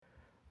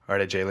All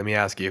right, Jay, let me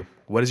ask you,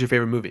 what is your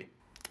favorite movie?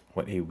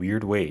 What a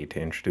weird way to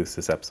introduce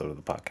this episode of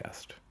the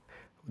podcast.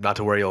 Not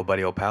to worry, old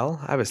buddy, old pal.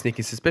 I have a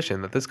sneaking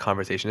suspicion that this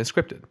conversation is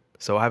scripted,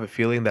 so I have a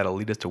feeling that'll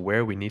lead us to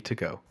where we need to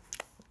go.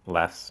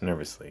 Laughs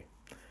nervously.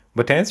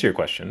 But to answer your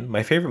question,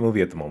 my favorite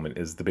movie at the moment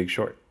is The Big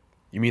Short.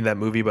 You mean that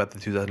movie about the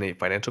 2008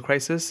 financial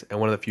crisis and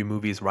one of the few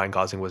movies Ryan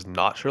Gosling was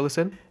not shirtless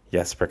in?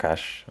 Yes,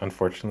 Prakash,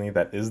 unfortunately,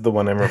 that is the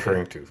one I'm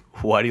referring to.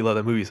 Why do you love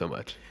that movie so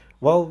much?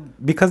 Well,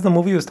 because the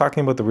movie was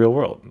talking about the real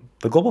world.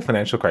 The global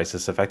financial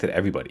crisis affected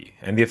everybody,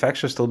 and the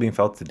effects are still being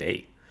felt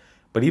today.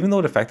 But even though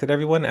it affected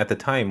everyone, at the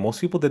time, most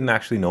people didn't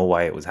actually know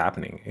why it was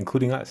happening,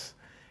 including us.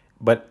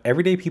 But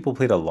everyday people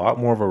played a lot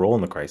more of a role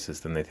in the crisis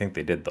than they think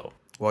they did, though.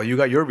 Well, you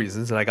got your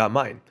reasons and I got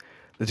mine.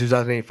 The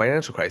 2008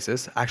 financial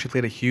crisis actually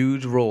played a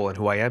huge role in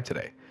who I am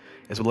today.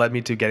 It's what led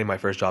me to getting my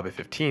first job at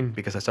 15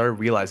 because I started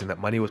realizing that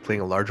money was playing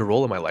a larger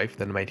role in my life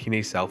than my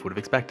teenage self would have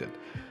expected.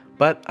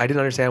 But I didn't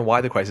understand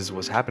why the crisis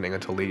was happening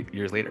until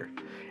years later.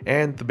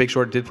 And The Big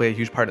Short did play a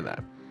huge part in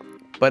that.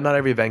 But not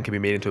every event can be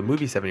made into a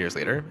movie 7 years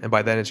later, and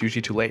by then it's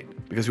usually too late.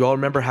 Because we all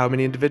remember how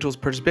many individuals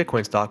purchased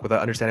Bitcoin stock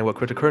without understanding what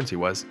cryptocurrency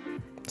was.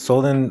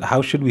 So then,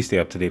 how should we stay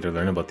up to date or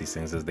learn about these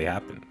things as they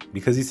happen?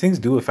 Because these things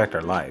do affect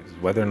our lives,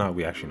 whether or not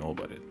we actually know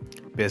about it.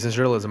 Business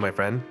journalism, my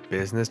friend.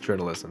 Business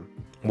journalism.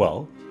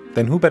 Well,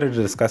 then who better to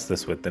discuss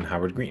this with than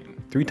Howard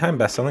Green, three-time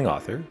best-selling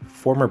author,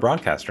 former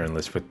broadcast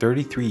journalist for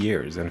 33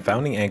 years, and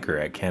founding anchor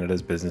at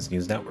Canada's Business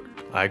News Network.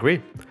 I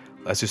agree.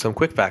 Let's do some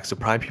quick facts to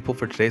prime people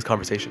for today's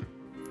conversation.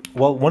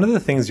 Well, one of the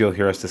things you'll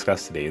hear us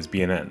discuss today is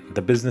BNN,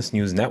 the Business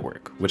News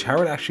Network, which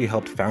Howard actually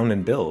helped found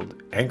and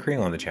build, anchoring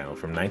on the channel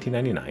from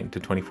 1999 to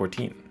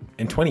 2014.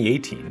 In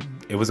 2018,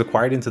 it was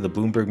acquired into the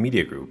Bloomberg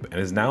Media Group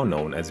and is now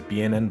known as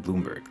BNN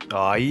Bloomberg.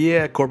 Aw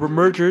yeah, corporate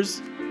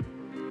mergers.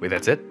 Wait,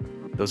 that's it?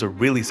 Those are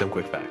really some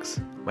quick facts.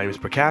 My name is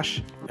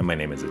Prakash. And my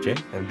name is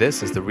Ajay. And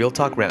this is the Real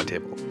Talk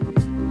Roundtable.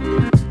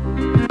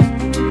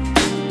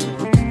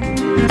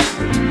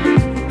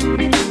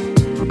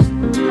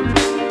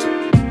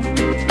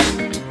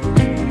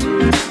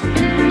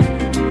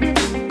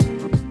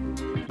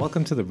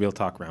 Welcome to the Real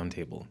Talk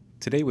Roundtable.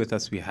 Today with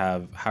us we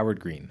have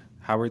Howard Green.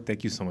 Howard,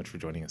 thank you so much for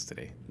joining us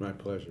today. My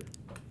pleasure.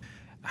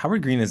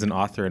 Howard Green is an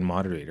author and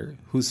moderator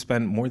who's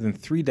spent more than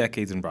 3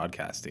 decades in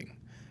broadcasting.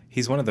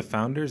 He's one of the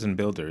founders and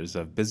builders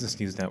of Business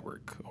News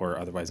Network, or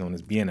otherwise known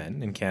as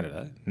BNN in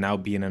Canada, now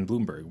BNN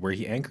Bloomberg, where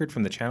he anchored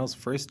from the channel's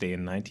first day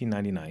in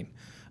 1999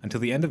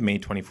 until the end of May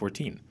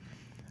 2014.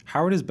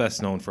 Howard is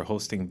best known for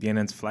hosting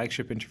BNN's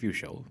flagship interview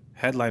show,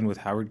 Headline with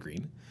Howard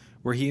Green,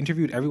 where he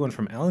interviewed everyone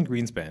from Alan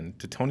Greenspan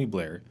to Tony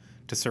Blair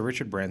to Sir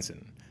Richard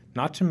Branson,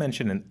 not to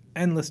mention an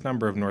endless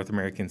number of North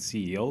American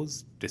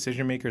CEOs,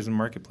 decision makers, and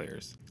market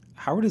players.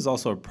 Howard is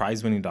also a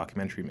prize-winning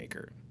documentary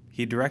maker.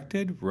 He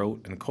directed,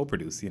 wrote, and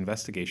co-produced the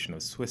investigation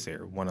of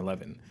Swissair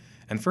 111,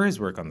 and for his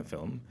work on the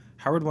film,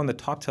 Howard won the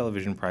top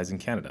television prize in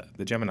Canada,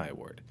 the Gemini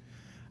Award.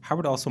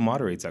 Howard also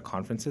moderates at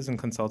conferences and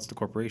consults to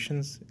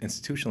corporations,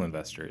 institutional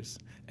investors,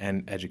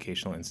 and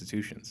educational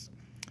institutions.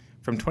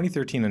 From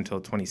 2013 until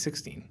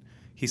 2016,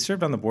 he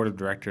served on the board of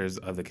directors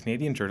of the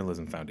Canadian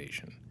Journalism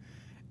Foundation,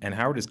 and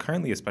Howard is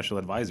currently a special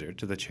advisor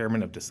to the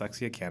chairman of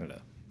Dyslexia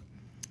Canada.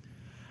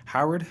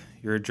 Howard,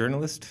 you're a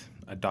journalist,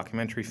 a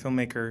documentary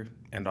filmmaker,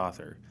 and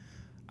author.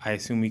 I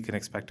assume we can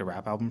expect a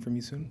rap album from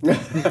you soon?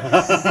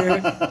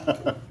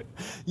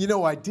 You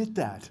know, I did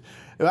that.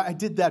 I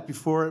did that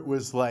before it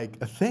was like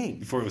a thing.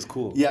 Before it was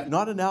cool. Yeah,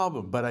 not an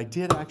album, but I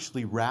did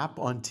actually rap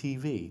on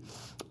TV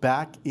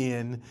back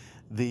in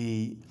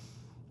the,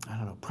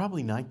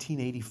 probably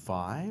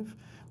 1985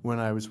 when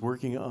I was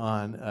working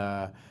on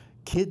a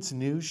kids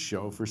news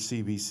show for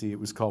CBC. It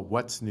was called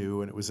What's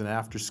New, and it was an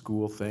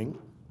after-school thing.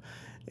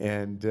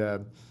 And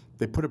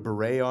they put a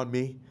beret on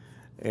me,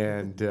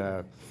 and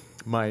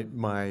my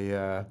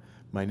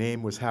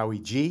name was Howie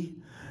G.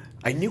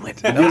 I knew it.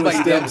 That was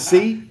my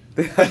MC.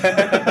 That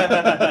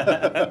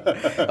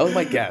was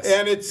my guess.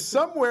 And it's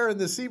somewhere in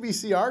the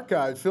CBC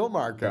archive, film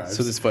archives.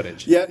 So this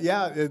footage.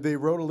 Yeah. They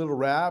wrote a little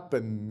rap,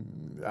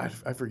 and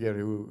I forget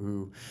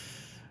who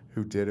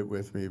did it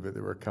with me, but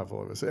there were a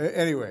couple of us.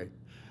 Anyway.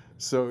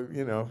 So,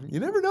 you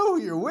never know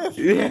who you're with.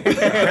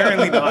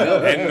 Apparently not.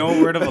 And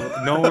no word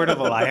of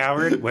a lie,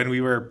 Howard. When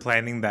we were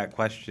planning that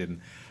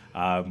question,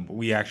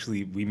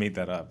 we made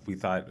that up. We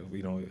thought,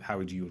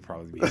 Howard G would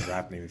probably be his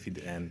rap name if he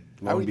did. And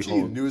lo and Howie G,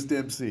 behold, newest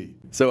MC.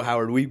 So,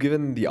 Howard, we've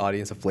given the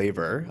audience a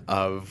flavor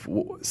of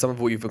some of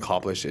what you've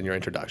accomplished in your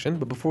introduction.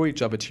 But before we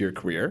jump into your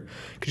career,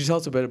 could you tell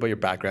us a bit about your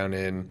background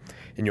in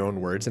your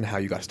own words and how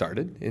you got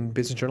started in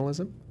business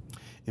journalism?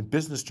 In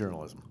business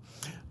journalism.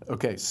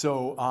 Okay,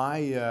 so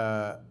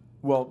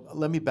well,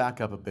 let me back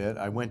up a bit.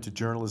 I went to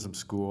journalism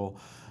school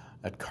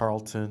at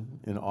Carleton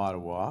in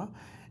Ottawa,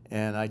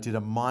 and I did a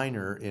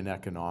minor in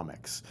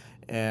economics.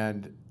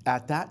 And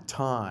at that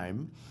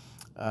time,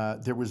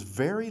 there was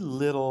very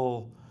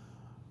little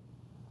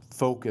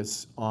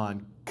focus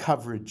on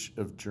coverage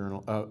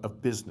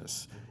of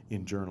business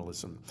in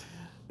journalism.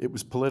 It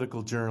was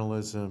political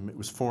journalism, it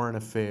was foreign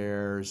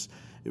affairs,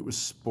 it was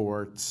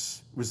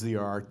sports, it was the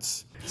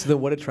arts. So then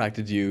what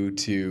attracted you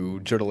to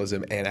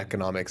journalism and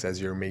economics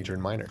as your major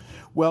and minor?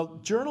 Well,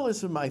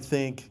 journalism, I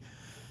think,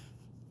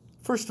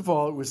 first of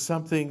all, it was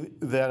something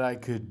that I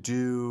could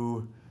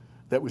do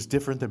that was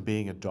different than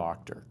being a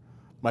doctor.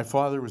 My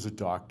father was a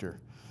doctor.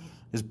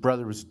 His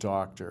brother was a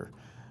doctor.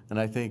 And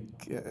I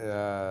think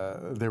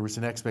there was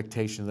an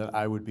expectation that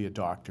I would be a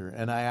doctor.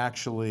 And I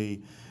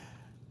actually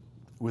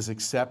was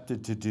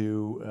accepted to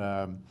do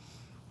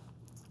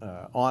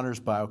honors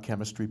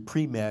biochemistry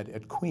pre-med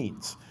at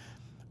Queen's.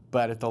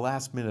 But at the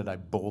last minute, I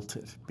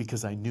bolted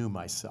because I knew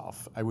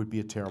myself. I would be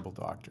a terrible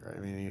doctor. I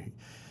mean,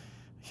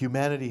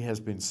 humanity has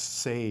been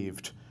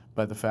saved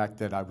by the fact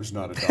that I was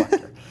not a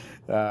doctor.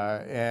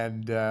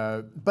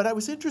 But I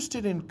was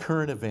interested in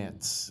current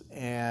events.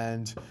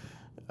 And,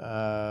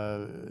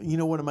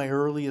 one of my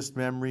earliest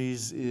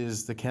memories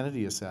is the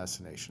Kennedy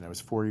assassination. I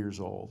was 4 years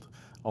old,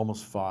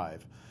 almost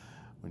 5.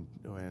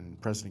 When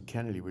President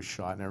Kennedy was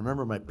shot. And I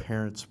remember my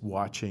parents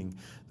watching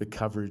the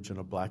coverage on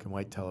a black and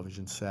white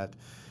television set.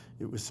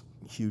 It was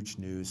huge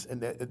news.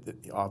 And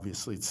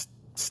obviously it's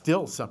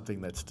still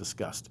something that's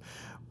discussed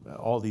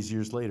all these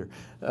years later.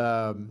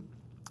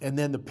 And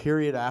then the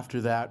period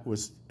after that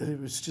was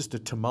just a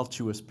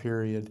tumultuous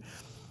period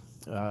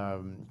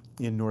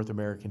in North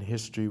American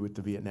history with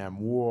the Vietnam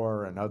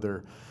War and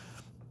other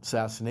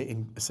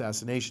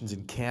assassinations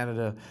in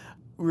Canada.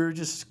 We were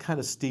just kind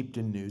of steeped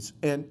in news.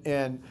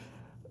 And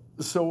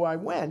so I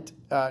went,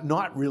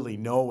 not really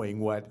knowing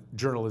what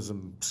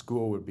journalism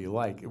school would be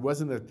like. It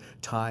wasn't a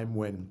time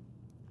when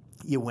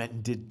you went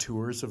and did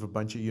tours of a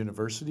bunch of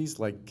universities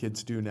like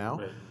kids do now.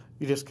 Right.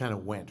 You just kind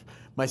of went.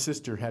 My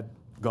sister had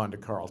gone to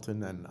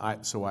Carleton,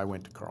 and so I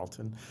went to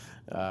Carleton.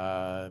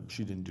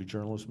 She didn't do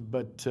journalism,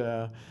 but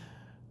I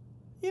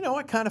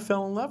kind of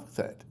fell in love with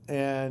it.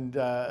 And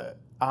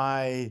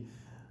I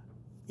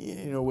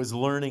was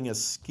learning a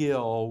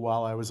skill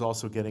while I was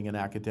also getting an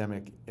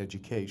academic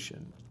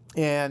education.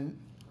 And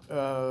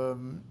I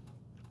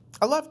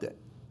loved it.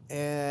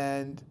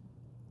 And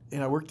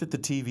I worked at the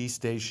TV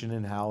station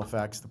in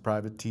Halifax, the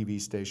private TV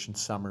station,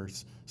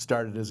 summers.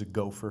 Started as a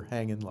gopher,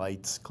 hanging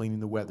lights, cleaning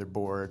the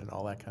weatherboard, and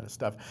all that kind of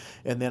stuff.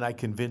 And then I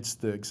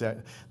convinced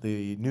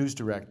the news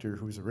director,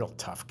 who was a real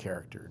tough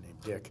character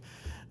named Dick.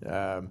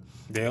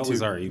 They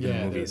always are, even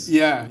in movies.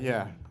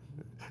 Yeah.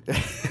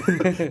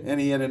 And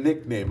he had a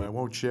nickname. I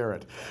won't share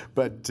it.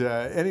 But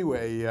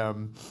anyway,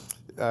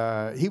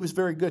 he was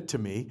very good to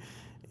me.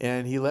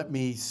 And he let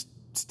me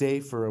stay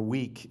for a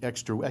week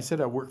extra. I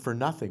said I'd work for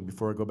nothing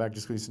before I go back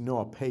to school. He said, no,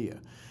 I'll pay you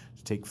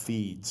to take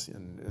feeds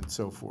and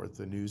so forth,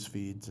 the news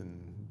feeds,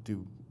 and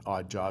do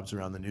odd jobs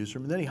around the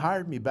newsroom. And then he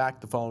hired me back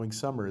the following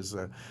summer as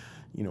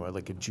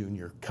like a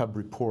junior cub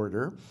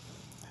reporter.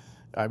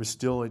 I was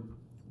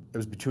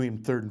between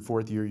third and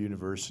fourth year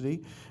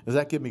university. And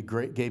that gave me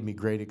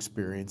great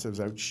experience. I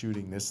was out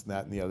shooting this and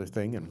that and the other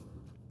thing.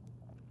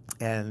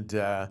 And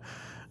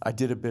I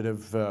did a bit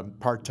of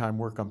part-time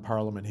work on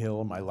Parliament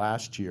Hill in my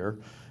last year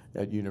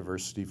at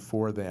university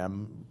for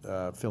them,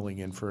 filling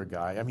in for a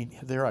guy. I mean,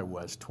 there I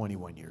was,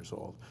 21 years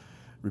old,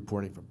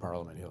 reporting from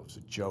Parliament Hill. It was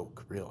a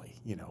joke, really.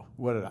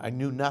 I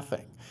knew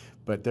nothing,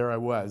 but there I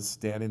was,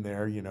 standing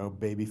there,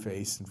 baby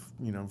face,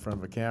 in front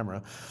of a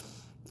camera.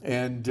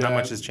 And not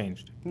much has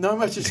changed. Not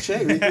much has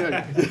changed.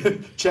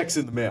 Checks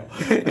in the mail.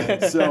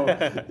 So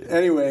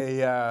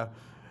anyway,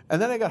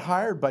 and then I got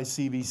hired by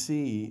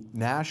CBC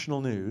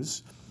National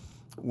News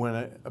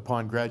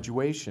upon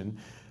graduation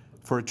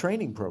for a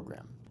training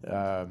program,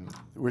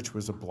 which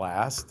was a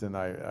blast. And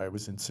I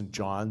was in St.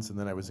 John's, and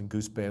then I was in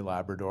Goose Bay,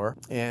 Labrador.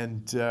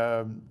 And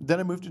then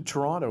I moved to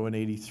Toronto in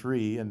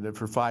 '83, and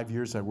for 5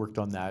 years I worked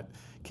on that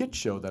kids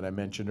show that I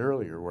mentioned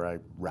earlier, where I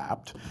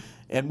rapped.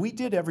 And we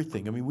did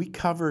everything. I mean, we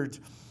covered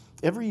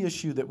every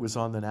issue that was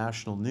on the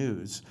national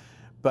news,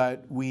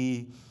 but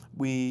we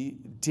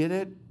did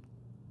it.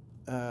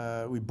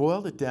 We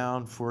boiled it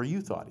down for a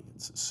youth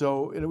audience.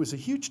 So it was a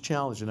huge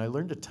challenge, and I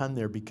learned a ton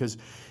there, because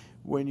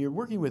when you're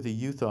working with a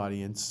youth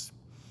audience,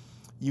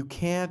 you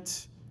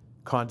can't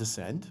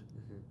condescend,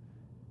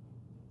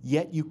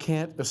 yet you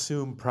can't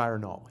assume prior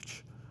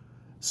knowledge.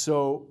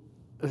 So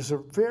there's a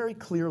very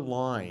clear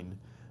line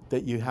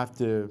that you have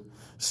to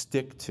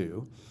stick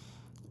to.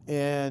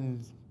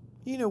 And,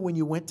 when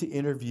you went to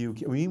interview,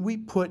 we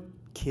put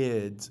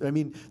kids,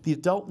 the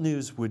adult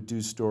news would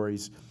do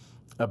stories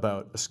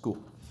about a school,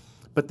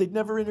 but they'd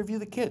never interview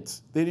the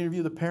kids. They'd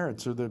interview the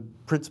parents or the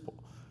principal.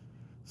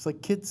 It's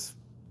like kids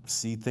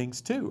see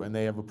things too, and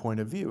they have a point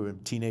of view.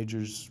 And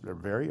teenagers are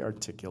very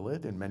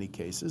articulate in many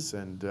cases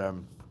and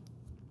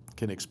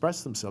can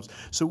express themselves.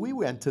 So we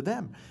went to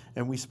them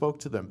and we spoke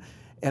to them.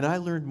 And I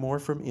learned more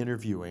from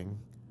interviewing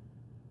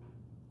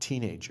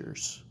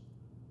teenagers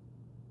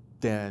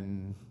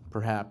than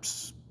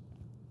perhaps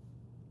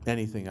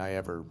anything I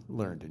ever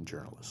learned in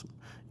journalism.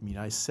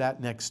 I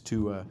sat next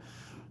to a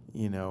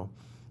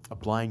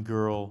blind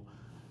girl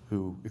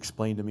who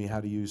explained to me how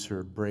to use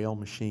her Braille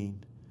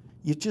machine.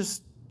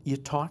 You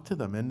talk to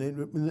them. And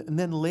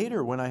then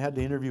later, when I had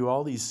to interview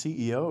all these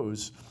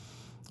CEOs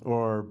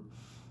or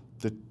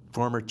the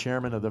former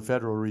chairman of the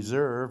Federal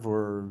Reserve,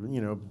 or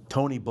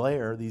Tony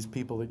Blair, these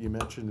people that you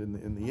mentioned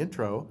in the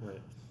intro,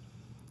 Right.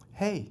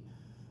 hey,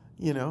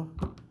 you're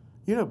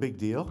no big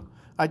deal.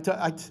 A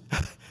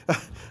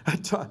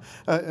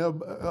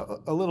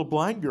little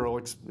blind girl,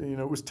 it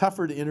was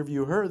tougher to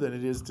interview her than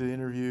it is to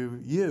interview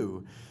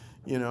you.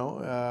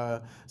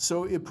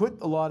 So it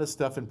put a lot of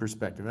stuff in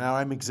perspective. Now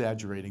I'm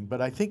exaggerating,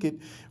 but I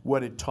think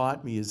what it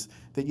taught me is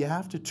that you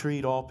have to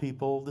treat all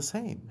people the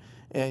same.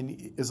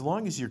 And as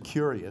long as you're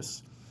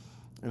curious,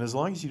 and as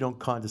long as you don't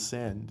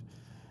condescend,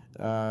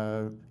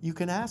 you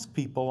can ask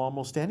people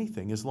almost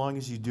anything as long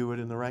as you do it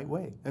in the right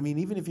way. I mean,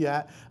 even if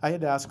I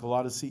had to ask a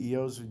lot of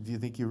CEOs, do you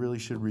think you really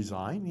should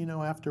resign,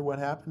 after what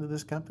happened to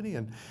this company?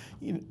 And,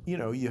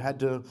 you had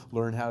to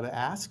learn how to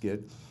ask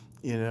it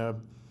in a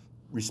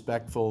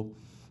respectful,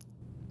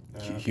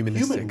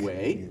 Humanistic. human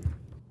way.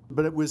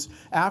 But it was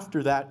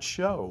after that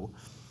show,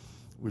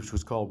 which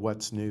was called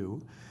What's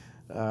New,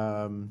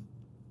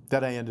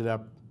 that I ended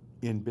up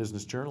in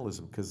business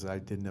journalism because I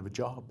didn't have a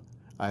job.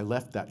 I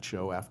left that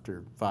show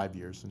after 5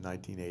 years in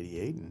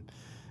 1988, and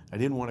I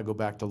didn't want to go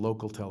back to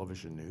local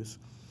television news.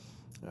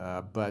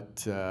 But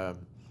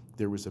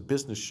there was a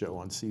business show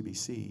on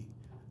CBC,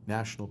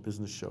 national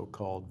business show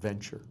called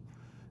Venture.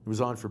 It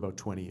was on for about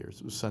 20 years.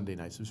 It was Sunday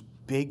nights. It was a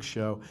big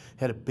show,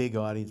 had a big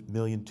audience,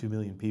 2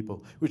 million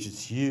people, which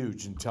is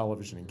huge in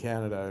television in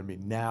Canada. I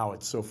mean, now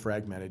it's so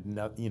fragmented,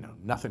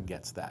 nothing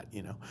gets that,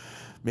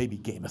 Maybe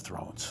Game of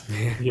Thrones,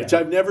 which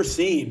I've never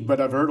seen, but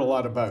I've heard a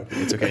lot about.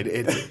 It's okay.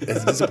 It's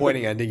a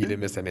disappointing ending. You didn't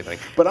miss anything.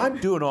 But I'm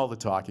doing all the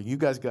talking. You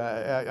guys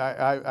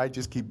I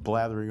just keep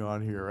blathering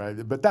on here.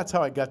 But that's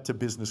how I got to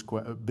business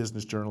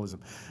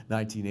journalism,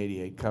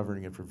 1988,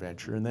 covering it for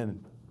Venture, and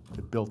then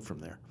it built from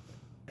there.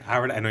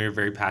 Howard, I know you're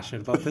very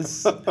passionate about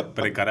this, but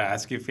I gotta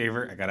ask you a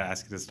favor. I gotta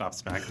ask you to stop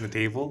smacking the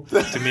table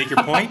to make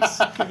your points.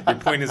 Your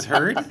point is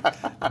heard,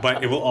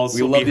 but it will also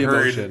We love be the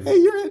heard. emotion. Hey,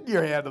 you're hitting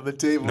your hand on the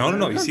table.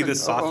 No. You see the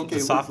soft Okay,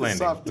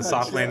 landing. with The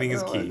soft touch, landing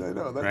is yeah. key. I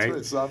know, that's right?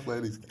 right. Soft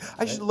landing.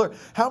 I should learn.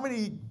 How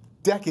many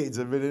decades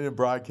have been in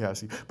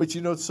broadcasting? But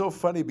it's so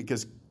funny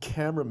because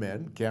camera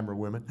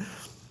women,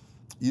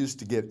 used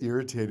to get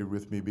irritated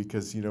with me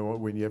because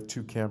when you have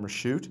two cameras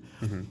shoot,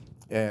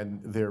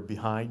 and they're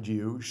behind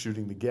you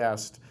shooting the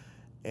guest,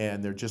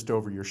 and they're just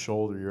over your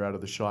shoulder, you're out of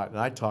the shot, and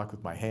I talk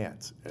with my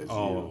hands,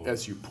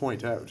 as you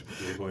point out.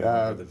 You're going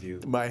over the view.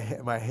 My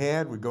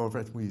hand would go in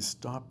front. Will you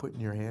stop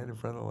putting your hand in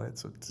front of the lens?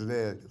 So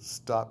today, I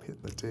stop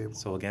hitting the table.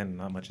 So again,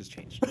 not much has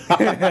changed.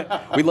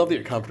 We love that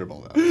you're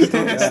comfortable, though.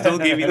 still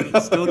giving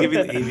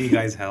the AV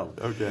guys hell.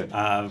 Okay.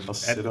 I'll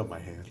sit on my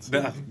hands.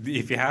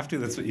 If you have to,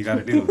 that's what you got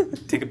to do.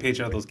 Take a page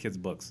out of those kids'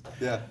 books.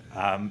 Yeah.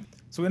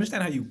 So we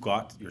understand how you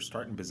got your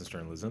start in business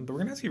journalism, but we're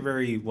going to ask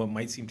you what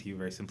might seem to you a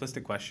very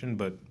simplistic question,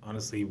 but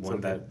honestly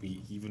one that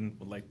we even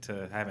would like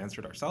to have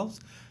answered ourselves.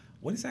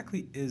 What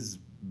exactly is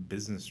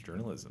business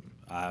journalism?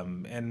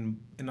 And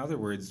in other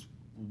words,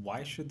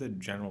 why should the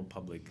general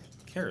public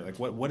care? Like,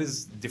 what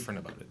is different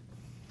about it?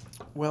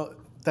 Well,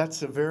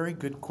 that's a very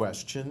good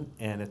question,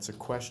 and it's a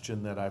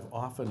question that I've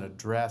often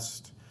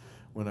addressed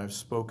when I've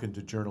spoken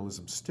to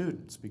journalism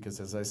students,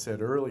 because as I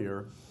said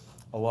earlier,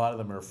 a lot of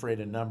them are afraid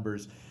of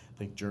numbers,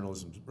 think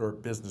journalism or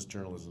business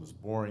journalism is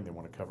boring, they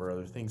want to cover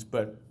other things,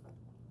 but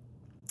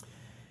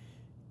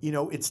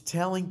it's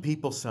telling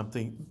people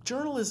something.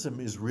 Journalism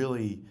is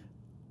really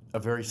a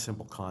very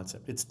simple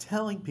concept. It's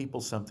telling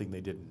people something they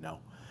didn't know.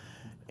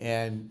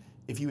 And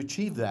if you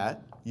achieve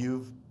that,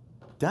 you've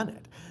done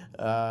it.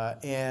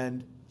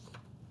 And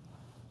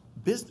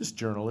business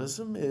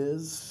journalism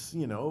is,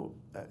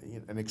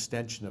 an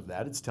extension of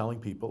that. It's telling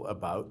people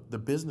about the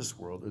business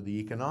world or the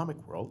economic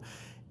world.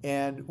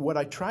 And what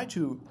I try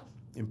to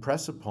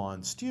impress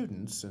upon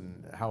students,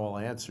 and how I'll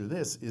answer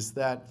this, is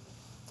that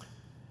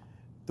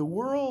the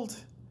world,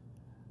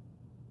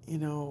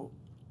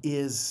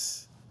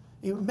 is,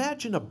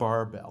 imagine a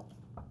barbell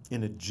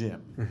in a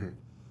gym.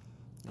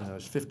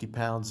 There's 50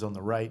 pounds on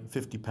the right,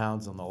 50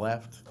 pounds on the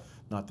left.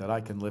 Not that I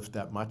can lift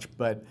that much,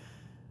 but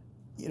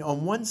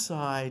on one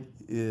side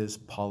is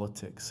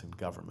politics and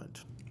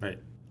government. Right.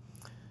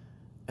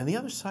 And the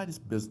other side is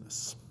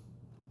business.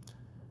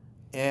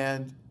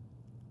 And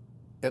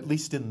at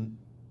least in,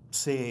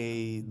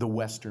 say, the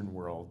Western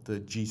world, the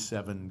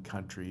G7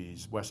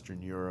 countries,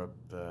 Western Europe,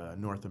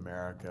 North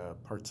America,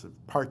 parts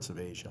of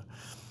Asia,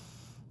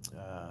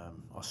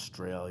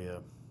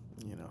 Australia,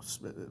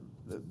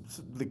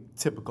 the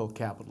typical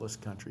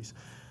capitalist countries.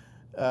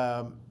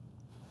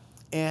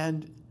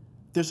 And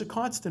there's a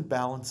constant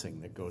balancing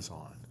that goes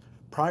on.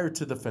 Prior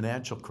to the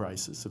financial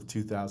crisis of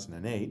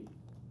 2008,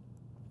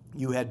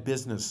 you had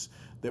business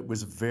that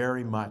was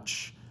very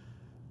much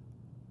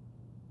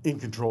in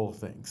control of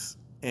things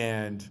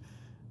and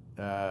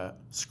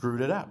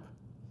screwed it up.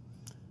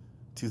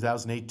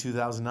 2008,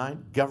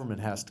 2009, government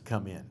has to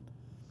come in,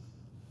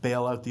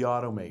 bail out the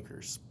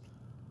automakers,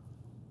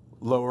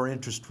 lower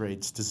interest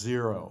rates to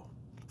zero,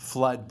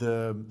 flood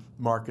the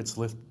markets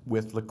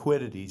with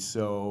liquidity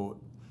so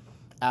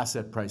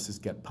asset prices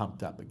get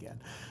pumped up again.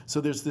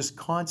 So there's this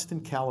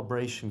constant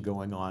calibration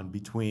going on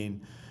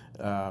between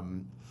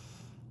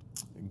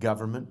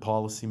government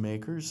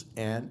policymakers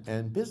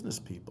and business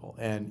people.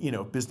 And,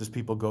 if business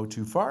people go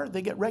too far,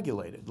 they get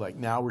regulated. Like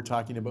now we're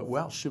talking about,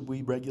 well, should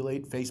we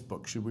regulate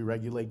Facebook? Should we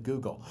regulate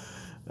Google?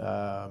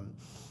 That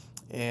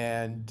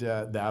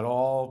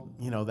all,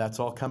 that's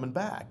all coming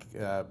back,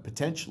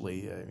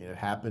 potentially. It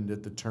happened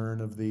at the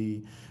turn of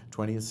the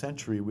 20th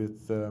century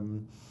with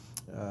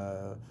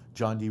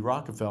John D.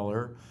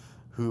 Rockefeller,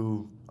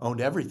 who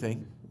owned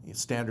everything.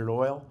 Standard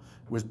Oil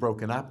was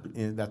broken up.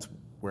 That's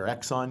where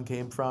Exxon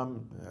came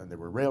from. There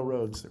were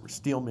railroads, there were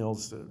steel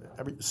mills.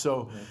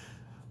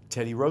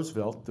 Teddy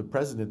Roosevelt, the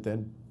president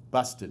then,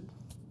 busted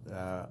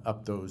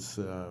up those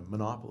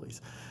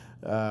monopolies.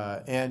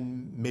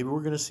 And maybe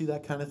we're going to see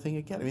that kind of thing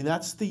again. I mean,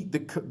 that's the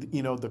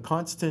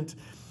constant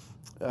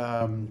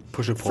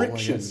push and pull,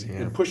 friction I guess, yeah.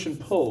 and push and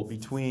pull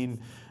between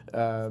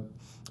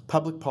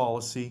public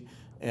policy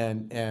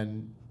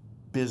and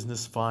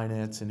business,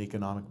 finance, and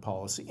economic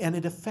policy, and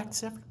it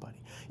affects everybody.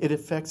 It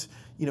affects,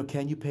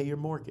 can you pay your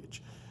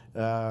mortgage?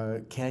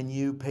 Can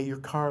you pay your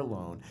car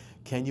loan?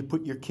 Can you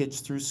put your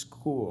kids through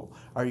school?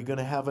 Are you going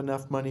to have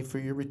enough money for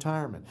your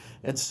retirement?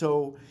 And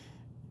so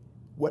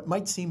what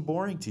might seem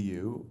boring to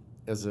you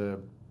as a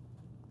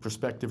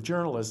prospective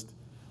journalist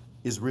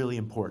is really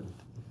important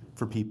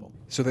for people.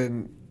 So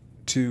then,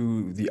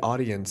 to the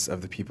audience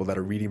of the people that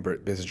are reading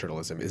business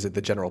journalism, is it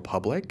the general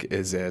public?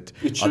 Is it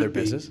other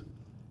business?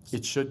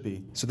 It should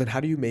be. So then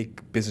how do you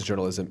make business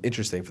journalism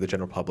interesting for the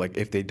general public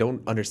if they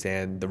don't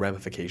understand the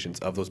ramifications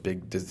of those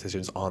big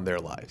decisions on their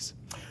lives?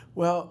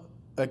 Well,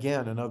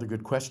 again, another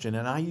good question.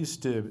 And I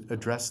used to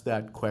address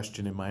that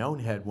question in my own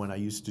head when I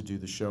used to do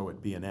the show at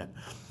BNN.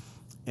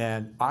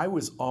 And I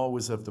was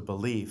always of the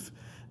belief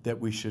that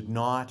we should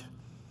not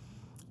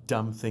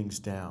dumb things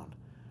down.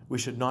 We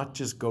should not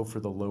just go for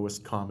the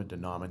lowest common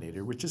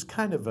denominator, which is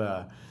kind of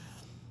a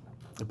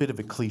bit of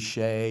a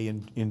cliche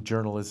in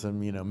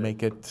journalism,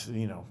 make it,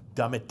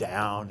 dumb it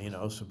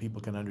down, so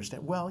people can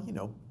understand. Well,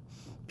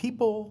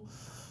 people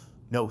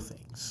know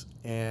things.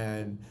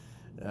 And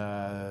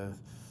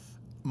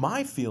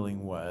my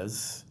feeling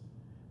was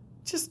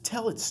just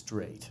tell it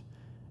straight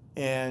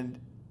and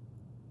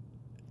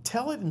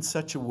tell it in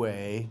such a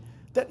way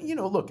that,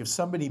 look, if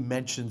somebody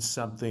mentions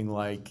something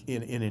like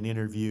in an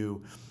interview,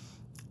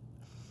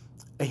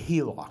 a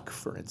HELOC,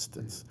 for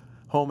instance,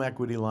 home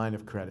equity line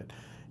of credit,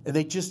 and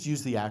they just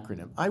use the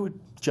acronym, I would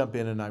jump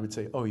in and I would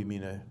say, oh, you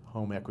mean a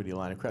home equity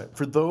line of credit?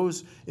 For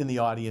those in the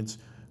audience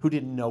who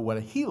didn't know what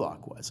a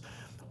HELOC was.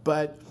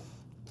 But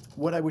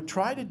what I would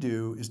try to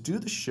do is do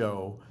the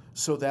show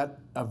so that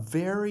a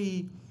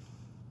very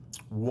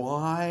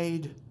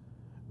wide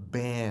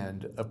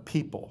band of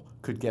people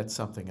could get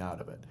something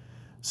out of it.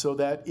 So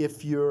that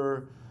if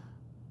you're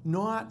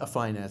not a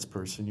finance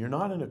person, you're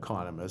not an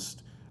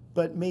economist,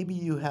 but maybe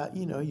you have,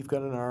 you've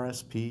got an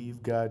RSP,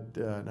 you've got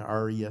an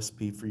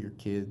RESP for your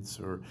kids,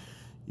 or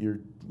you're,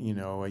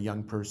 a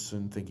young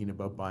person thinking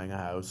about buying a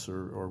house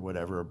or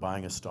whatever, or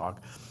buying a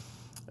stock,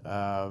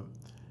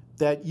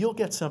 that you'll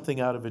get something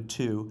out of it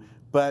too.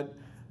 But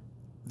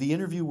the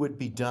interview would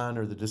be done,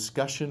 or the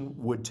discussion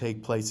would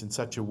take place in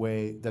such a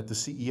way that the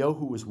CEO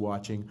who was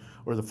watching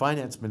or the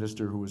finance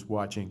minister who was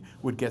watching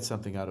would get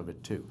something out of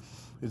it too.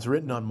 It's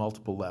written on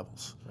multiple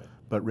levels, right,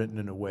 but written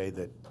in a way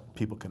that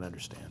people can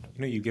understand.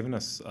 You've given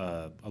us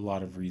a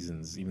lot of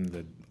reasons,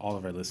 even all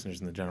of our listeners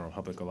and the general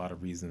public, a lot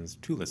of reasons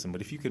to listen. But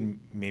if you could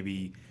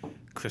maybe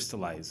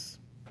crystallize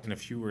in a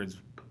few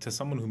words to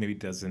someone who maybe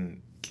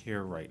doesn't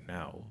care right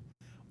now,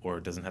 or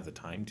doesn't have the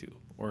time to,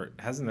 or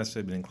hasn't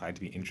necessarily been inclined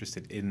to be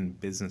interested in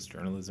business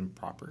journalism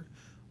proper,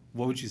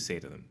 what would you say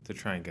to them to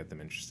try and get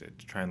them interested,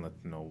 to try and let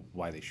them know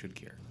why they should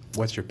care?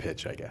 What's your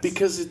pitch, I guess?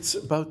 Because it's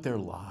about their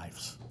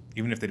lives.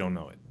 Even if they don't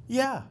know it.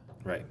 Yeah.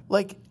 Right.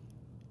 Like,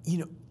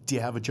 do you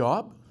have a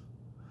job?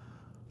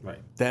 Right.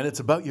 Then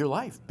it's about your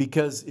life.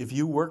 Because if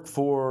you work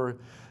for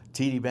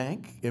TD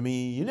Bank,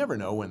 you never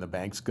know when the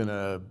bank's going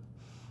to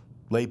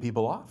lay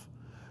people off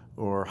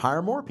or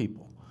hire more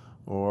people,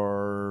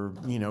 or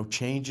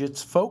change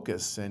its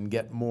focus and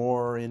get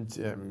more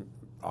into.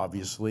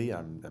 Obviously,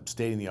 I'm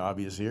stating the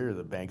obvious here.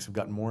 The banks have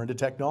gotten more into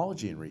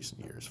technology in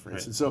recent years, for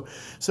instance.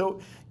 So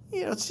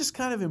it's just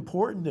kind of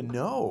important to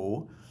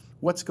know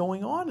what's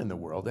going on in the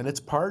world, and it's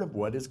part of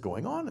what is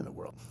going on in the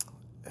world.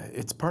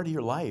 It's part of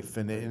your life,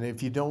 and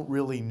if you don't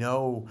really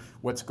know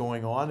what's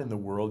going on in the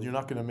world, you're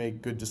not going to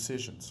make good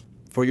decisions.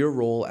 For your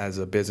role as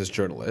a business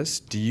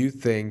journalist, do you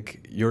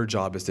think your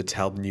job is to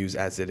tell the news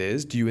as it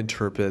is? Do you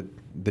interpret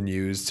the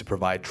news to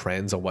provide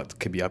trends on what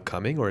could be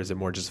upcoming, or is it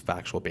more just a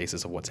factual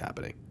basis of what's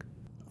happening?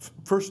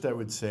 First, I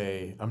would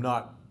say I'm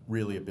not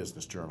really a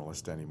business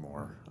journalist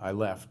anymore. I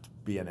left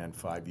BNN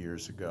 5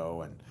 years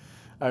ago, and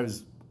I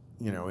was,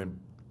 in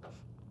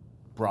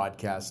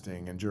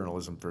broadcasting and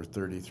journalism for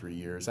 33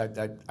 years.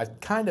 I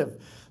kind of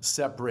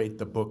separate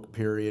the book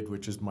period,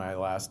 which is my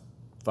last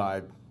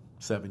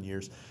 5-7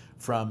 years,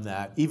 from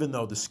that, even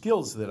though the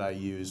skills that I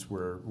used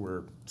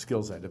were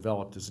skills I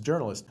developed as a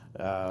journalist.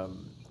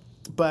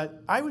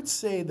 But I would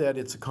say that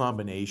it's a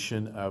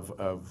combination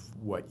of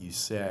what you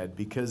said,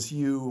 because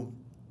you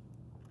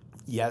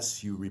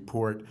yes, you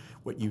report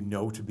what you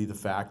know to be the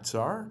facts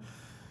are,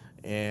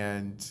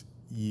 and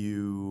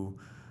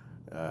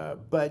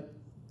but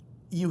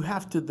you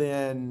have to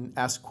then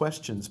ask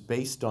questions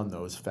based on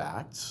those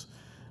facts.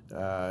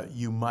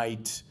 You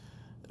might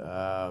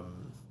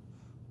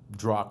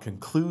draw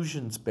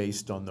conclusions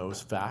based on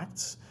those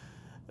facts.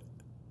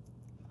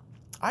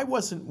 I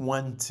wasn't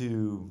one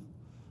to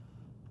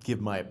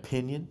give my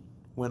opinion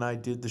when I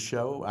did the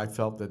show. I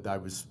felt that I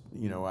was,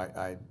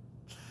 I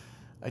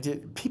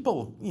did.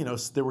 People,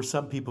 there were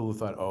some people who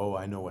thought, "Oh,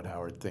 I know what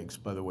Howard thinks,"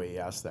 by the way he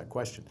asked that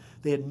question.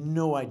 They had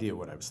no idea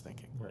what I was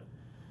thinking. Right.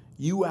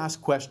 You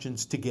ask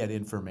questions to get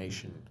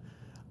information.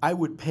 I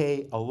would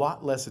pay a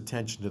lot less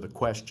attention to the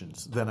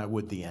questions than I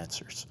would the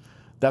answers.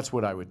 That's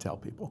what I would tell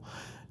people.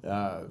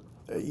 They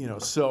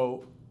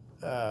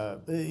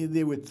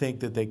would think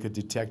that they could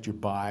detect your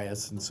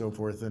bias and so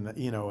forth. And, I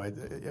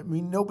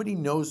mean, nobody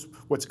knows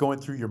what's going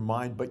through your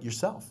mind but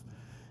yourself.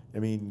 I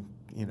mean,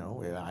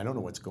 I don't know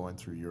what's going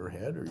through your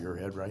head or your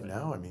head right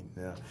now. I mean,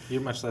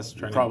 You're much less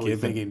trying probably to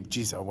give thinking,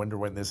 geez, I wonder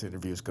when this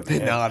interview is going to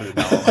end. Not at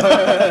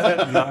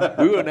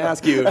all. We wouldn't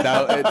ask you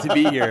to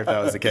be here if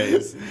that was the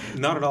case.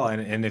 Not at all.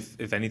 And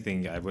if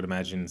anything, I would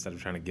imagine instead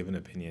of trying to give an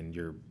opinion,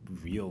 your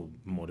real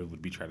motive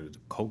would be trying to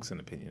coax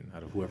an opinion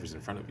out of whoever's in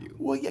front of you.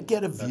 Well,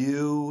 get a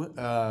view,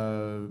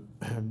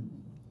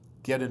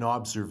 get an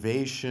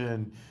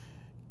observation,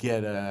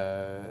 get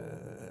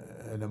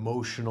an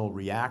emotional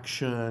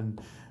reaction,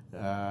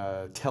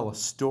 tell a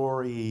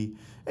story.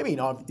 I mean,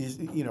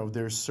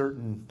 there's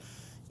certain.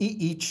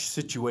 Each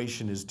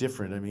situation is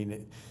different. I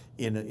mean,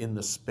 in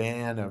the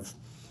span of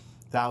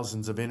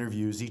thousands of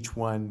interviews, each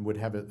one would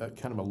have a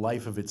kind of a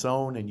life of its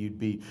own, and you'd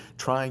be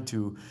trying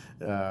to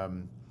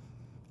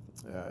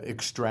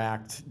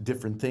extract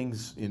different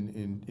things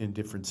in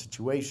different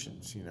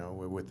situations.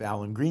 With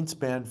Alan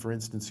Greenspan, for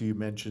instance, who you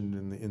mentioned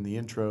in the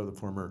intro, the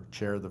former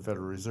chair of the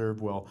Federal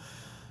Reserve. Well,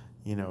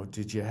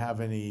 did you have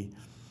any?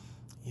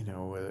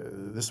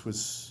 This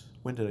was,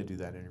 when did I do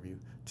that interview?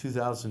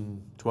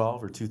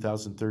 2012 or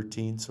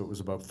 2013. So it was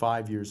about 4 or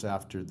 5 years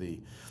after the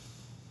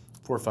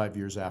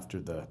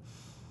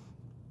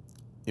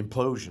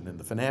implosion in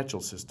the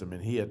financial system,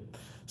 and he had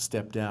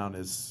stepped down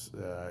as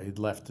he'd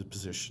left the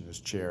position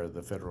as chair of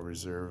the Federal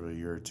Reserve a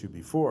year or two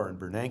before, and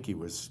Bernanke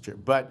was chair,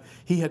 but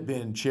he had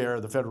been chair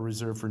of the Federal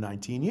Reserve for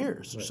 19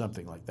 years or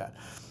something like that,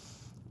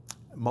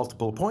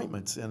 multiple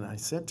appointments. And I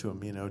said to him,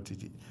 do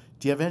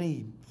you have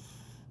any?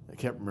 I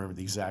can't remember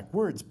the exact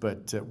words,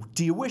 but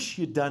do you wish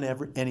you'd done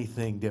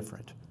anything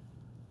different?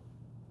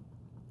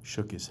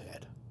 Shook his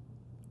head.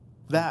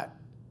 That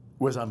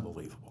was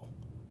unbelievable.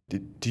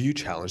 Do you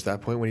challenge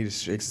that point when he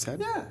just shakes his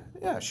head?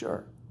 Yeah,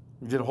 sure.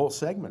 We did a whole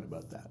segment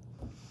about that.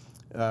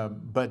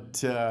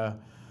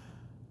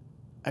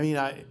 I mean,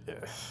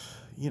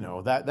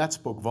 that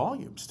spoke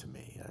volumes to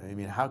me. I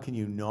mean, how can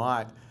you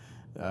not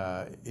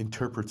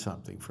interpret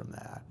something from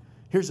that?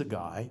 Here's a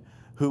guy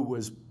who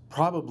was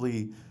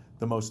probably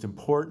the most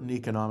important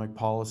economic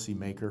policy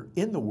maker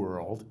in the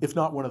world, if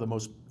not one of the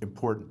most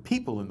important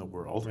people in the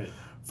world,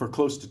 for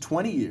close to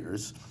 20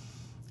 years.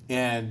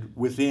 And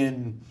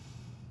within,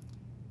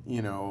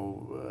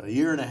 a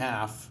year and a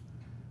half,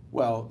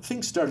 well,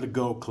 things started to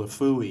go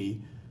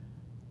klafooey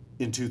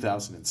in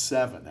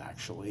 2007,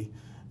 actually,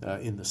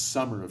 in the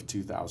summer of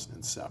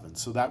 2007.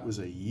 So that was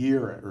a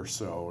year or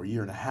so, or a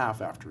year and a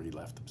half after he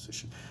left the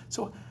position.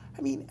 So,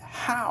 I mean,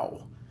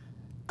 how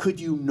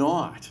could you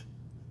not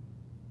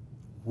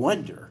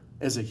wonder,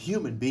 as a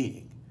human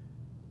being,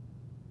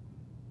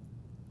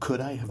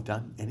 could I have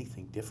done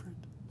anything different?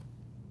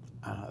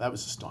 That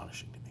was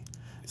astonishing to me.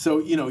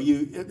 So,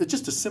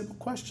 just a simple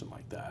question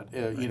like that,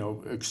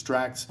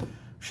 extracts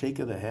shake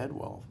of the head.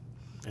 Well,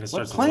 And it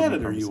what starts a whole new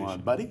planet are you on,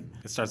 conversation. buddy?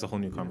 It starts a whole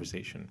new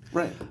conversation.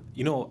 Right.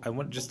 I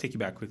want to just take you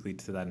back quickly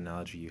to that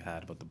analogy you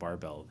had about the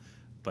barbell.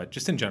 But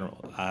just in general,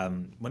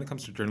 when it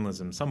comes to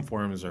journalism, some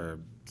forms are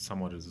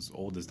somewhat as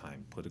old as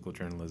time. Political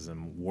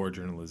journalism, war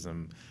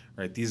journalism,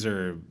 right? These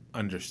are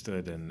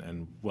understood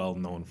and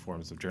well-known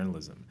forms of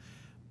journalism.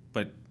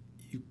 But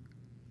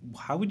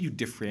how would you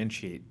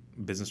differentiate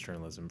business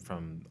journalism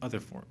from other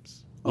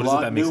forms? What is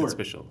it that makes it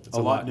special? It's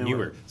a lot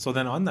newer. So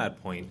then on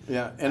that point...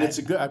 Yeah, and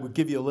I would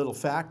give you a little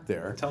fact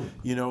there. Tell me.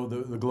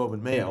 The Globe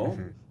and Mail,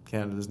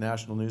 Canada's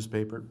national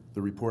newspaper,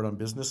 the Report on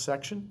Business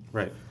section.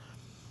 Right.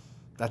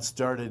 That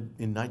started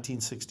in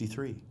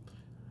 1963.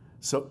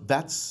 So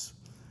that's,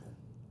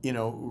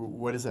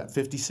 what is that,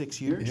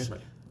 56 years?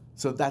 Right.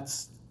 So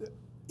that's,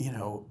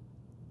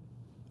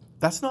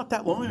 that's not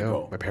that long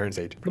ago. My parents'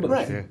 age.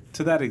 Right. Yeah.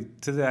 To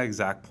that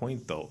exact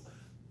point, though,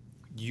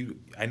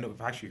 I know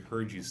I've actually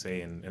heard you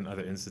say in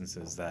other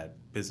instances that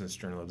business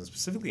journalism,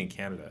 specifically in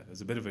Canada,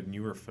 is a bit of a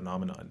newer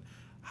phenomenon.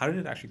 How did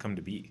it actually come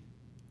to be?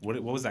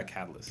 What was that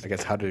catalyst? I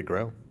guess, how did it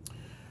grow?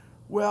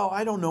 Well,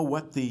 I don't know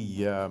what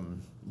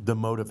the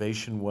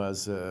motivation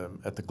was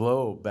at the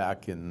Globe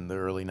back in the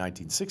early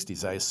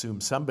 1960s. I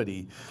assume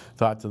somebody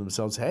thought to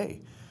themselves,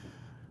 hey,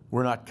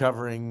 we're not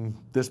covering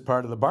this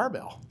part of the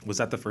barbell. Was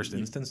that the first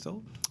instance,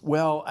 though?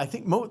 Well, I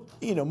think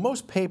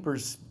most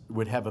papers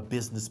would have a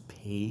business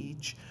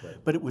page,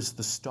 but it was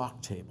the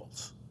stock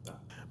tables.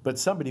 But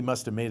somebody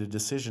must have made a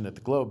decision at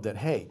the Globe that,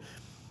 hey,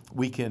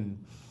 we're in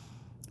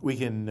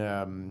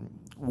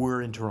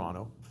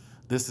Toronto.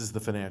 This is the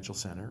financial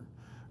center.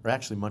 Or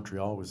actually,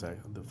 Montreal was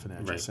the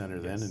financial center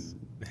then,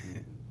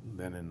 and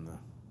then in the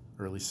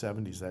early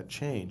 70s that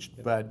changed.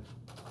 Yep. But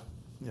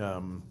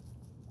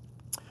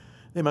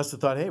they must have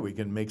thought, hey, we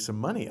can make some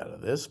money out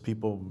of this.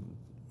 People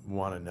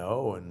want to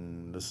know,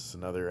 and this is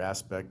another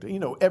aspect.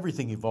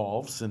 Everything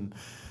evolves, and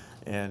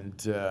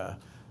that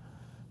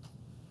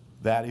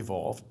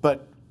evolved.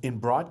 But in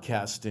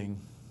broadcasting,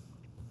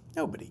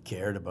 nobody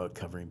cared about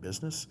covering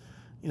business.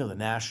 The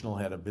National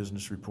had a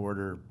business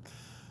reporter,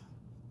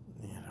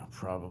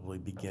 probably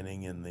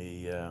beginning in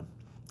the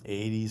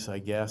 80s, I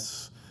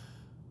guess.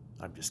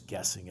 I'm just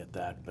guessing at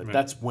that, but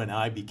that's when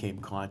I became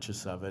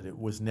conscious of it. It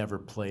was never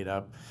played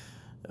up.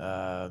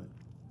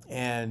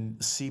 And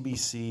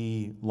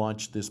CBC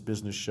launched this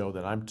business show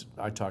that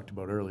I talked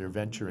about earlier,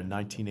 Venture, in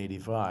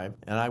 1985,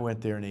 and I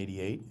went there in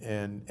 88.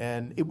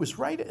 And it was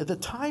right, the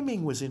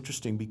timing was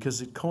interesting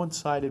because it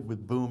coincided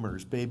with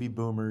baby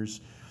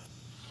boomers,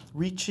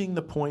 reaching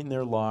the point in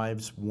their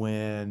lives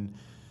when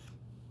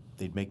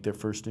they'd make their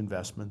first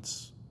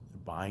investments,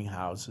 buying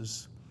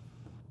houses.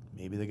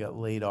 Maybe they got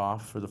laid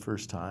off for the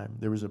first time.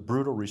 There was a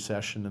brutal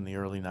recession in the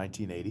early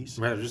 1980s.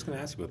 Right, I was just going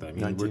to ask you about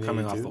that. I mean, we're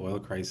coming off the oil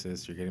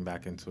crisis. You're getting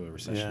back into a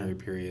recessionary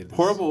period.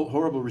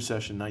 Horrible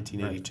recession,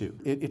 1982.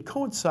 Right. It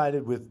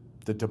coincided with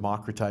the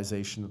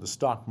democratization of the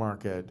stock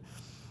market.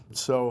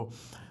 So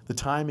the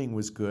timing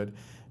was good.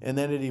 And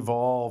then it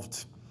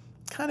evolved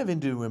kind of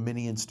into a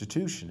mini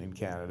institution in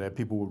Canada.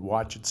 People would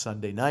watch it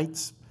Sunday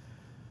nights.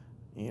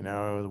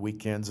 The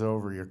weekend's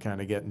over, you're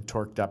kind of getting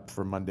torqued up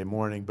for Monday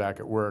morning,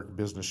 back at work.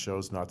 Business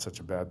show's not such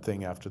a bad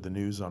thing after the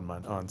news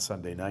on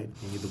Sunday night.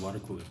 You need the water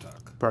cooler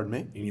talk. Pardon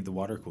me? You need the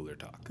water cooler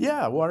talk.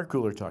 Yeah, water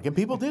cooler talk. And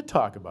people did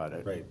talk about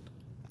it. Right.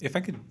 If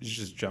I could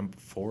just jump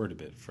forward a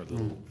bit for a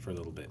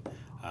little bit.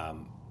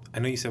 I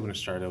know you said when it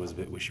started it was a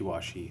bit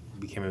wishy-washy,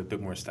 became a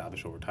bit more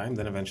established over time,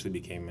 then eventually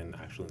became an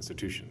actual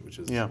institution, which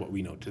is what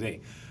we know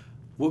today.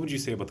 What would you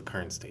say about the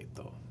current state,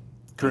 though?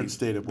 Current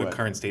state of what? The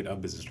current state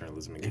of business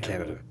journalism in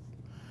Canada.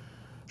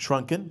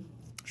 Shrunken.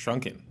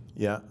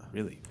 Yeah.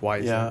 Really? Why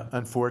is that?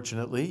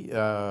 Unfortunately,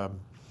 as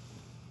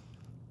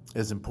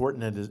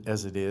important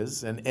as it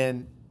is,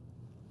 and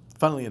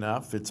funnily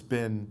enough, it's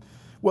been.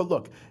 Well,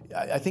 look,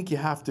 I think you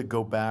have to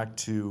go back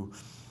to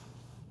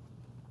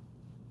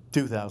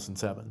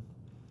 2007.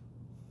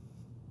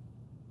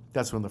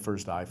 That's when the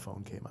first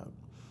iPhone came out.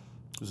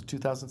 Was it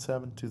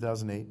 2007,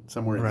 2008,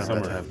 somewhere in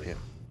that time? Yeah.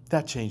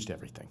 That changed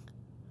everything.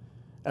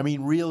 I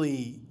mean,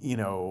 really,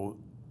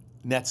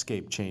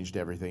 Netscape changed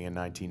everything in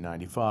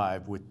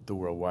 1995 with the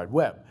World Wide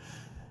Web.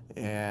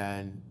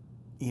 And,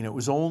 it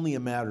was only a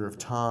matter of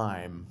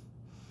time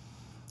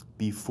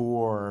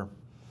before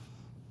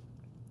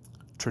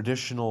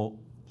traditional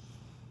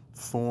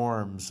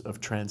forms of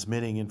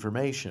transmitting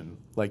information,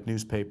 like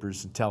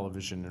newspapers and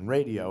television and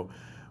radio,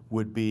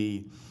 would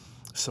be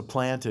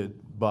supplanted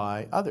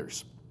by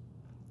others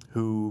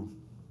who,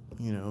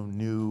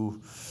 knew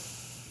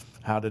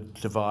how to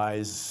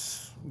devise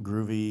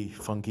groovy,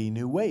 funky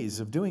new ways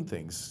of doing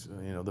things,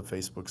 the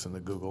Facebooks and the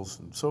Googles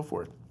and so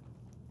forth.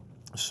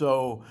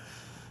 So,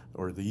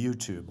 or the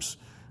YouTubes,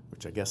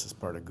 which I guess is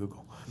part of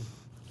Google.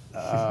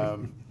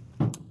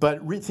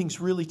 But things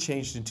really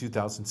changed in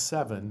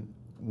 2007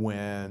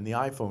 when the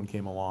iPhone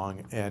came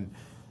along and,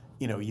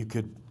 you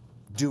could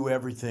do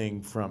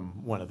everything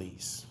from one of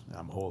these.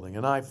 I'm holding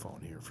an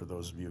iPhone here for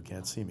those of you who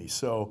can't see me.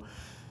 So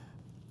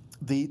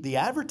the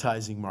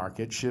advertising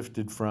market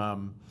shifted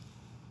from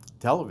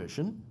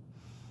television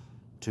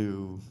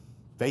to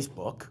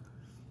Facebook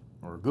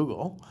or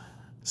Google.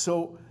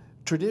 So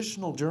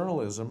traditional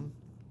journalism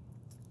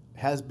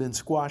has been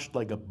squashed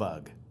like a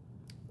bug,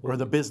 or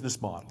the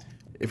business model.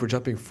 If we're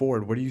jumping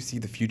forward, what do you see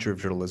the future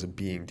of journalism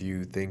being? Do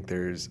you think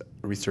there's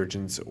a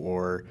resurgence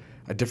or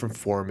a different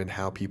form in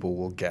how people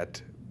will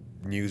get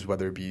news,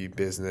 whether it be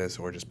business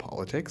or just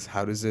politics?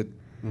 How do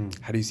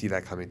you see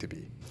that coming to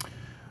be?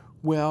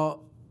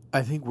 Well,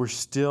 I think we're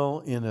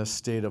still in a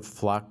state of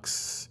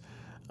flux.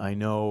 I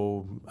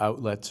know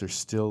outlets are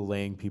still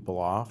laying people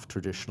off,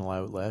 traditional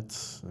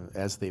outlets,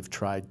 as they've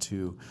tried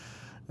to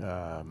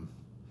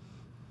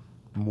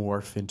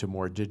morph into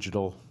more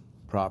digital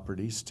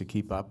properties to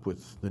keep up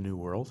with the new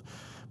world.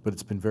 But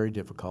it's been very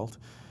difficult.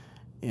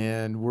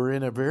 And we're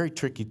in a very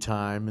tricky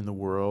time in the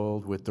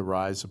world with the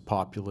rise of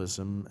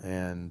populism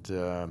and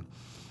a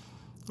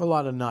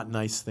lot of not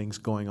nice things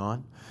going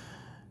on.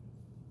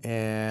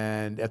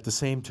 And at the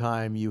same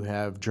time, you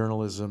have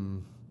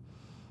journalism.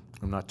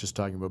 I'm not just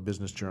talking about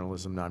business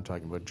journalism now, I'm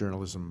talking about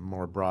journalism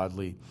more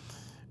broadly,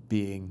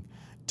 being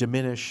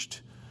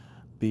diminished,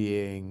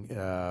 being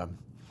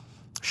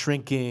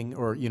shrinking,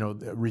 or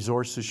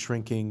resources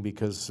shrinking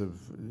because of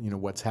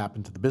what's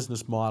happened to the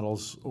business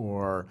models,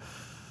 or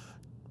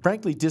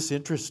frankly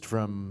disinterest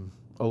from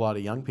a lot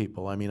of young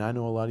people. I mean, I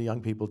know a lot of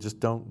young people just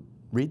don't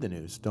read the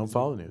news, don't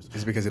follow the news.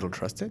 Is it because they don't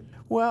trust it?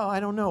 Well, I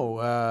don't know.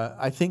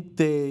 I think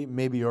they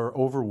maybe are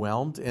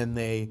overwhelmed, and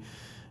they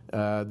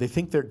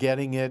think they're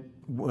getting it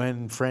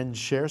when friends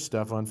share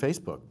stuff on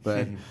Facebook.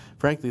 But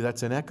frankly,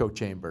 that's an echo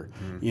chamber.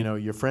 You know,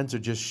 your friends are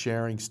just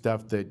sharing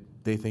stuff that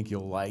they think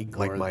you'll like,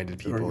 Like-minded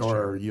people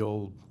or share.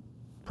 you'll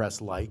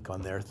press like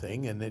on their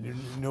thing, and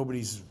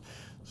nobody's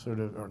sort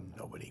of, or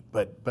nobody,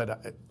 but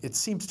it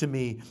seems to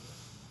me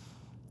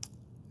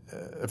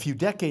a few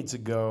decades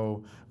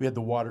ago we had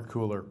the water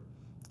cooler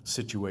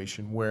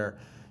situation where,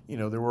 you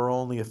know, there were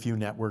only a few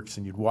networks,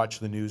 and you'd watch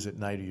the news at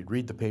night or you'd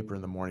read the paper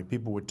in the morning.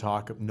 People would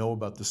know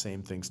about the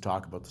same things,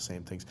 talk about the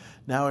same things.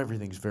 Now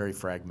everything's very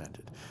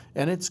fragmented.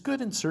 And it's good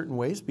in certain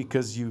ways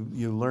because you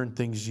learn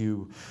things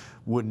you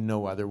wouldn't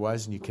know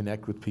otherwise, and you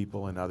connect with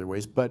people in other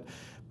ways. But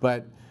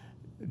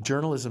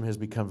journalism has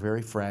become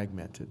very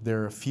fragmented.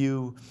 There are a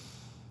few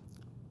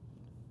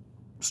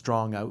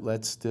strong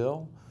outlets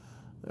still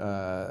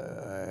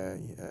that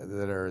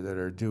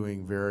are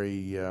doing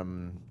very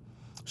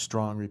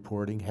strong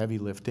reporting, heavy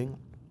lifting.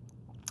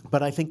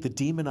 But I think the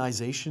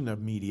demonization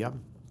of media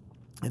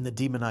and the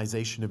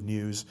demonization of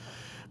news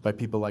by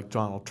people like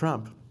Donald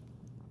Trump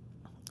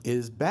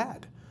is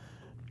bad.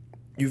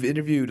 You've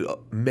interviewed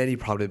many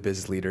prominent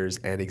business leaders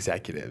and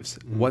executives.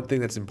 One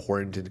thing that's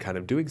important in kind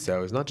of doing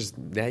so is not just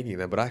nagging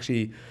them, but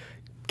actually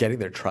getting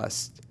their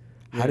trust.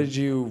 How did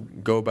you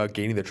go about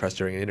gaining their trust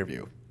during an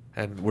interview?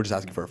 And we're just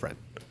asking for a friend.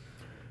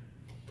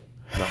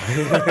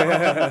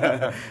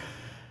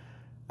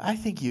 I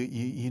think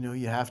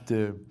you have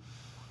to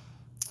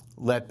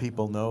let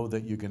people know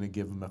that you're going to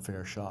give them a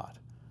fair shot,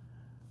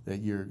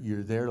 that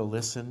you're there to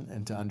listen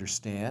and to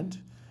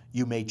understand.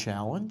 You may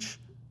challenge,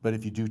 but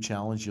if you do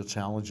challenge, you'll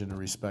challenge in a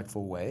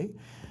respectful way.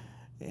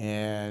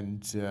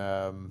 And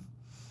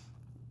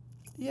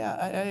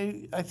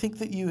I think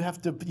that you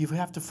have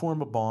to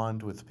form a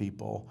bond with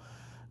people.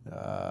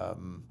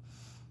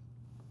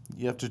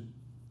 You have to.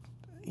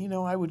 You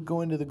know, I would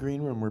go into the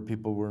green room where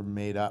people were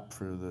made up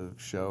for the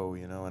show,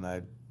 you know, and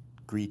I'd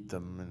greet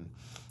them. And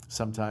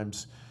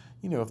sometimes,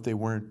 you know, if they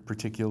weren't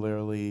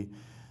particularly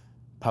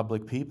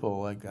public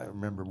people, like I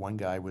remember one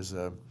guy was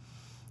a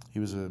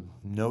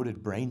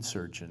noted brain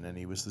surgeon, and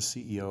he was the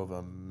CEO of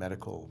a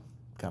medical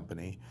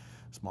company,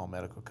 small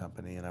medical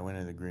company. And I went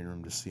into the green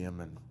room to see him,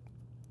 and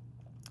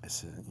I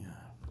said,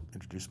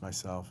 introduced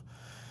myself,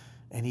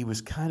 and he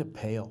was kind of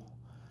pale,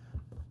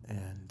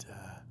 and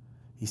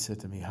he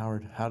said to me,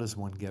 "Howard, how does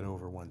one get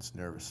over one's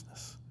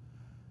nervousness?"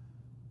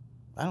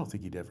 I don't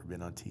think he'd ever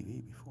been on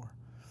TV before.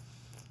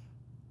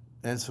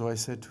 And so I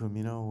said to him,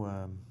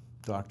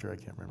 doctor, I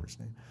can't remember his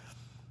name,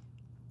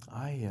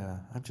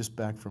 I'm just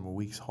back from a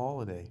week's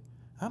holiday.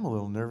 I'm a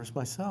little nervous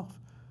myself.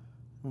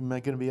 Am I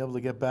going to be able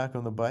to get back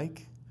on the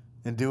bike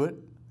and do it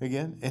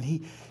again? And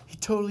he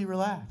totally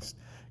relaxed,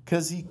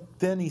 because he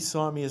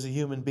saw me as a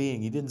human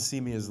being. He didn't see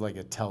me as like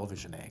a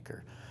television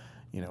anchor,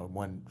 you know,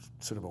 one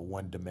sort of a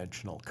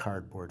one-dimensional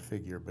cardboard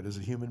figure, but as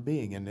a human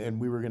being, and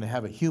we were going to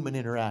have a human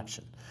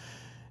interaction.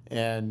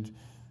 And,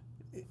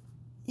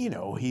 you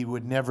know, he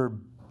would never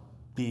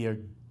be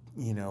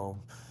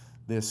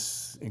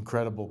this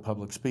incredible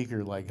public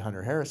speaker like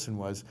Hunter Harrison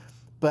was,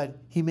 but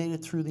he made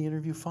it through the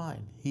interview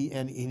fine.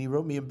 He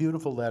wrote me a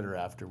beautiful letter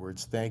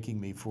afterwards thanking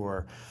me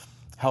for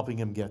helping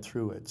him get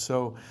through it.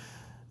 So,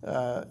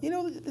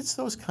 it's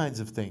those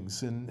kinds of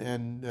things,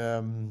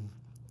 and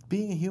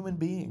being a human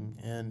being,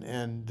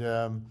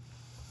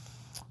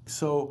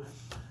 so,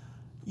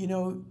 you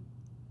know,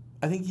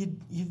 I think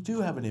you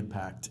do have an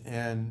impact,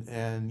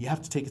 and you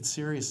have to take it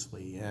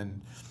seriously,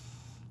 and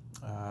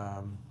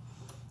I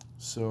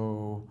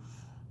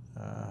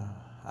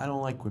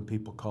don't like when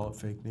people call it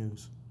fake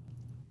news.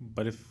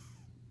 But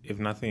if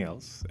nothing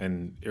else,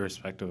 and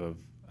irrespective of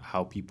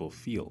how people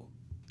feel,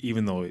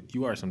 even though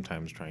you are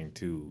sometimes trying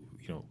to,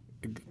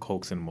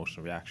 coax an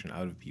emotional reaction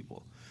out of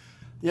people.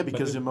 Yeah,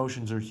 because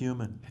emotions are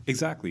human.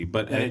 Exactly,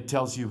 but and it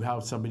tells you how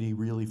somebody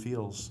really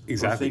feels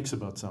or thinks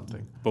about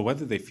something. But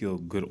whether they feel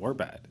good or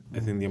bad, I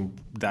think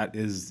that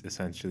is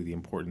essentially the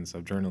importance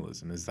of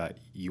journalism, is that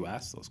you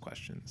ask those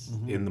questions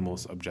in the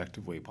most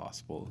objective way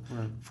possible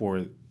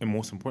for, and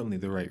most importantly,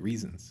 the right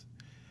reasons.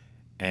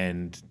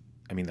 And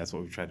I mean, that's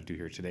what we've tried to do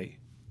here today.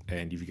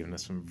 And you've given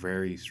us some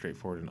very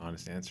straightforward and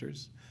honest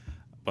answers.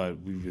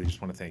 But we really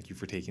just want to thank you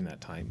for taking that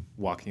time,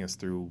 walking us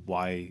through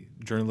why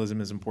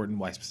journalism is important,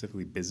 why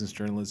specifically business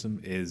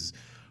journalism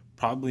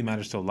probably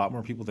matters to a lot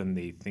more people than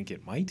they think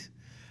it might.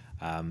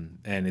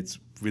 And it's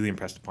really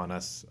impressed upon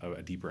us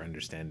a deeper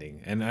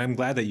understanding. And I'm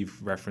glad that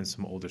you've referenced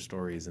some older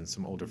stories and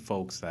some older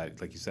folks that,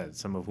 like you said,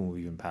 some of whom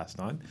we've even passed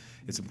on.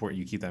 It's important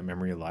you keep that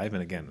memory alive.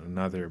 And again,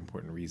 another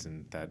important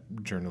reason that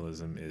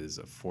journalism is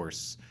a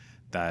force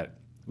that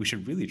we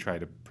should really try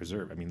to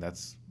preserve. I mean,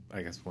 that's,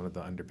 I guess, one of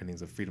the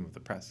underpinnings of freedom of the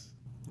press.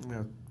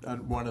 Yeah,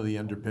 one of the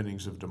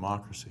underpinnings of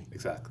democracy.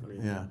 Exactly.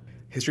 Yeah.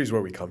 History is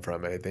where we come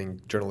from, and I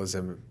think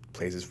journalism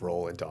plays its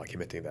role in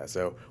documenting that.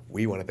 So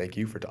we want to thank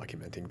you for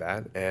documenting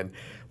that. And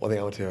one thing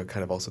I want to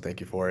kind of also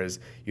thank you for is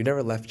you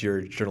never left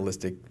your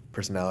journalistic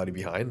personality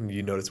behind.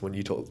 We noticed when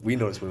we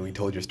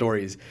told your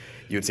stories,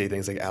 you would say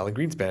things like Alan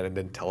Greenspan and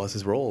then tell us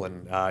his role,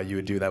 and you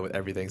would do that with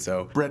everything.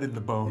 So Bred in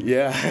the bone.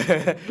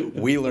 yeah,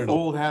 we learned.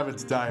 Old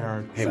habits die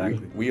hard. Hey,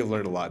 Exactly. we have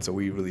learned a lot, so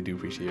we really do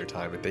appreciate your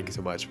time, and thank you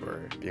so much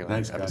for being on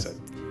Thanks, this guys.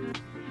 episode.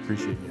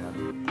 Appreciate you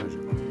having me.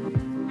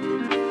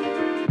 Pleasure.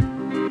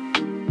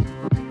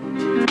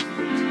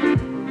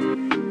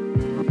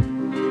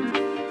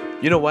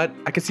 You know what?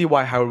 I can see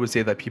why Howard would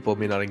say that people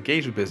may not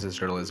engage with business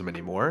journalism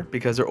anymore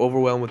because they're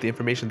overwhelmed with the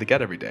information they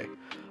get every day.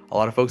 A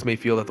lot of folks may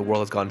feel that the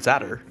world has gone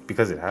sadder,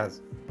 Because it has.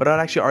 but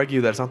I'd actually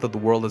argue that it's not that the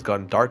world has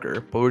gotten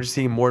darker, but we're just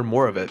seeing more and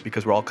more of it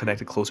because we're all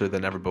connected closer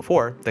than ever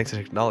before thanks to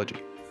technology.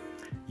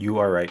 You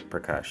are right,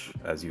 Prakash,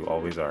 as you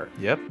always are.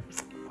 Yep.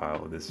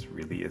 Wow, this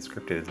really is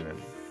scripted, isn't it?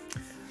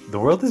 The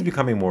world is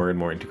becoming more and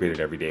more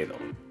integrated every day,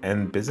 though,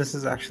 and business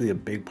is actually a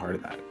big part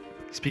of that.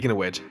 Speaking of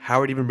which,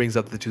 Howard even brings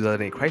up the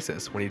 2008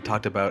 crisis when he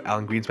talked about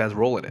Alan Greenspan's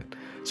role in it.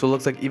 So it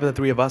looks like even the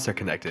three of us are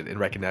connected in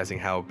recognizing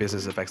how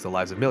business affects the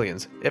lives of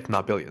millions, if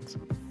not billions.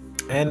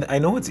 And I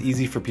know it's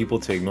easy for people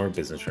to ignore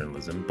business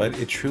journalism, but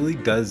it truly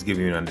does give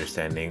you an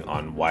understanding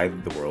on why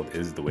the world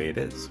is the way it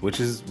is, which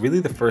is really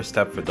the first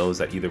step for those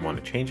that either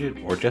want to change it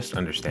or just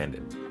understand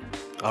it.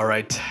 All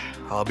right,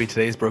 I'll be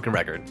today's broken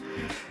record.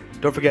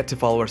 Don't forget to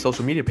follow our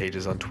social media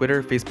pages on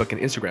Twitter, Facebook, and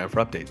Instagram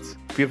for updates.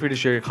 Feel free to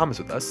share your comments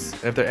with us,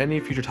 and if there are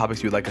any future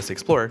topics you'd like us to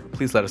explore,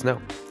 please let us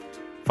know.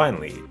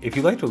 Finally, if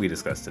you liked what we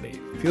discussed today,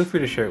 feel free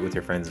to share it with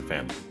your friends and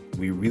family.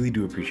 We really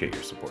do appreciate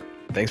your support.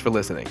 Thanks for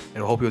listening,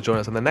 and we hope you'll join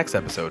us on the next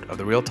episode of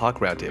the Real Talk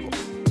Roundtable.